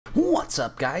What's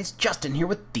up guys, Justin here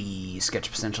with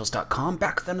TheSketchUpEssentials.com,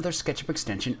 back with another SketchUp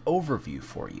extension overview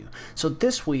for you. So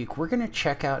this week we're going to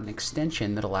check out an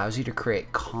extension that allows you to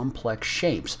create complex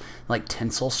shapes like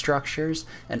tensile structures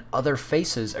and other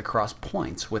faces across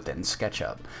points within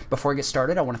SketchUp. Before I get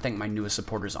started, I want to thank my newest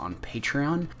supporters on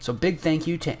Patreon. So big thank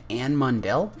you to Ann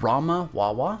Mundell, Rama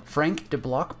Wawa, Frank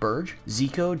DeBlock Burge,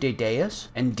 Zico De Deus,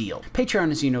 and Deal.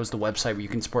 Patreon, as you know, is the website where you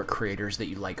can support creators that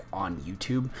you like on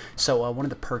YouTube. So one of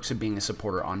the perks of being a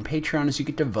supporter on Patreon is you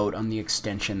get to vote on the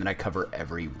extension that I cover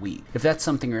every week. If that's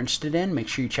something you're interested in, make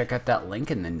sure you check out that link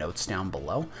in the notes down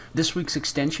below. This week's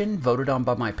extension, voted on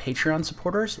by my Patreon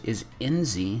supporters, is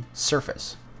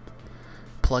nzSurface.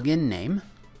 Plugin name,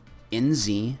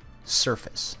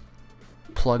 nzSurface.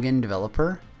 Plugin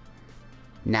developer,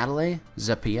 Natale,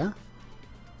 Zappia.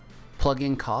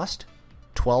 Plugin cost,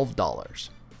 $12.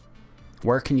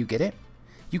 Where can you get it?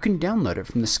 You can download it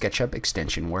from the SketchUp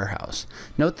extension warehouse.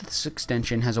 Note that this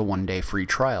extension has a 1-day free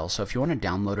trial, so if you want to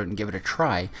download it and give it a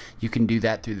try, you can do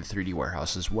that through the 3D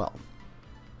warehouse as well.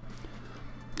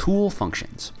 Tool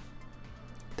functions.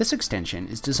 This extension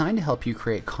is designed to help you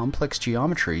create complex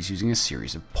geometries using a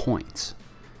series of points.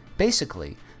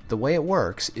 Basically, the way it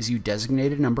works is you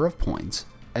designate a number of points,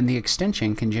 and the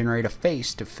extension can generate a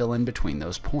face to fill in between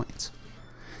those points.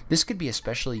 This could be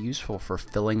especially useful for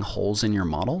filling holes in your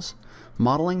models,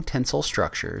 modeling tensile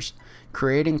structures,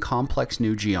 creating complex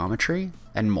new geometry,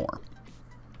 and more.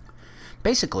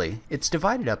 Basically, it's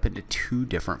divided up into two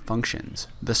different functions,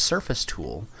 the Surface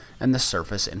tool and the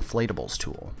Surface Inflatables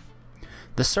tool.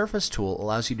 The Surface tool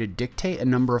allows you to dictate a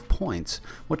number of points,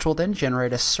 which will then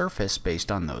generate a surface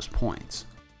based on those points.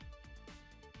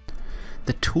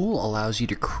 The tool allows you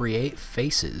to create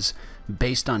faces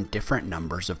based on different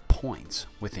numbers of points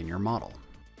within your model.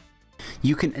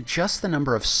 You can adjust the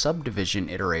number of subdivision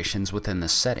iterations within the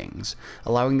settings,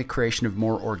 allowing the creation of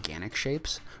more organic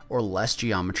shapes or less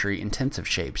geometry-intensive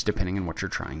shapes depending on what you're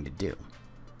trying to do.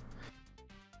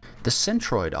 The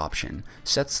centroid option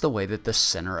sets the way that the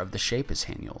center of the shape is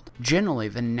handled. Generally,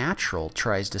 the natural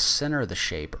tries to center the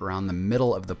shape around the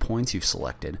middle of the points you've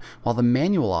selected, while the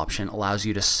manual option allows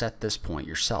you to set this point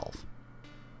yourself.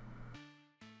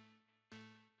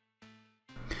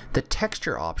 The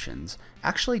texture options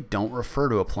actually don't refer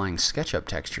to applying SketchUp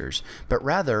textures, but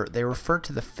rather they refer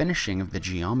to the finishing of the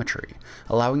geometry,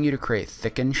 allowing you to create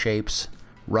thickened shapes,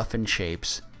 roughened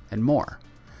shapes, and more.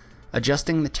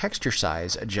 Adjusting the texture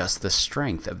size adjusts the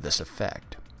strength of this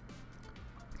effect.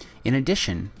 In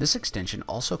addition, this extension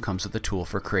also comes with a tool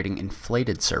for creating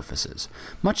inflated surfaces,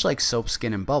 much like soap,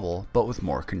 skin, and bubble, but with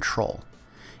more control.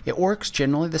 It works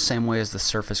generally the same way as the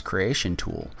surface creation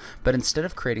tool, but instead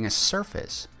of creating a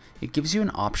surface, it gives you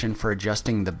an option for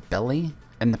adjusting the belly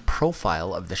and the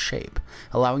profile of the shape,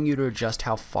 allowing you to adjust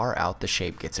how far out the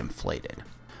shape gets inflated.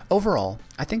 Overall,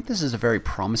 I think this is a very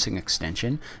promising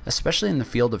extension, especially in the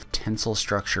field of tensile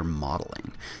structure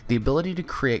modeling. The ability to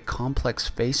create complex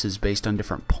faces based on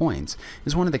different points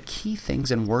is one of the key things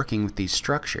in working with these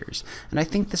structures, and I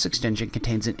think this extension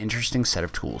contains an interesting set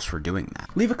of tools for doing that.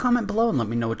 Leave a comment below and let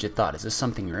me know what you thought. Is this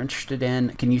something you're interested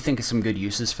in? Can you think of some good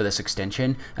uses for this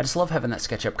extension? I just love having that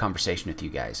SketchUp conversation with you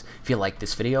guys. If you like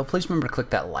this video, please remember to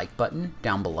click that like button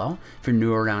down below. If you're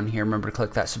new around here, remember to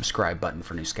click that subscribe button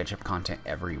for new SketchUp content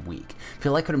every week. If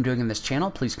you like what I'm doing in this channel,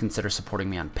 please consider supporting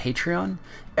me on Patreon.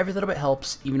 Every little bit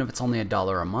helps, even if it's only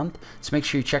 $1 a month, so make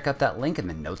sure you check out that link in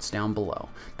the notes down below.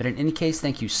 But in any case,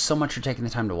 thank you so much for taking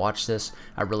the time to watch this.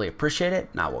 I really appreciate it,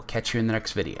 and I will catch you in the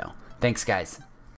next video. Thanks, guys.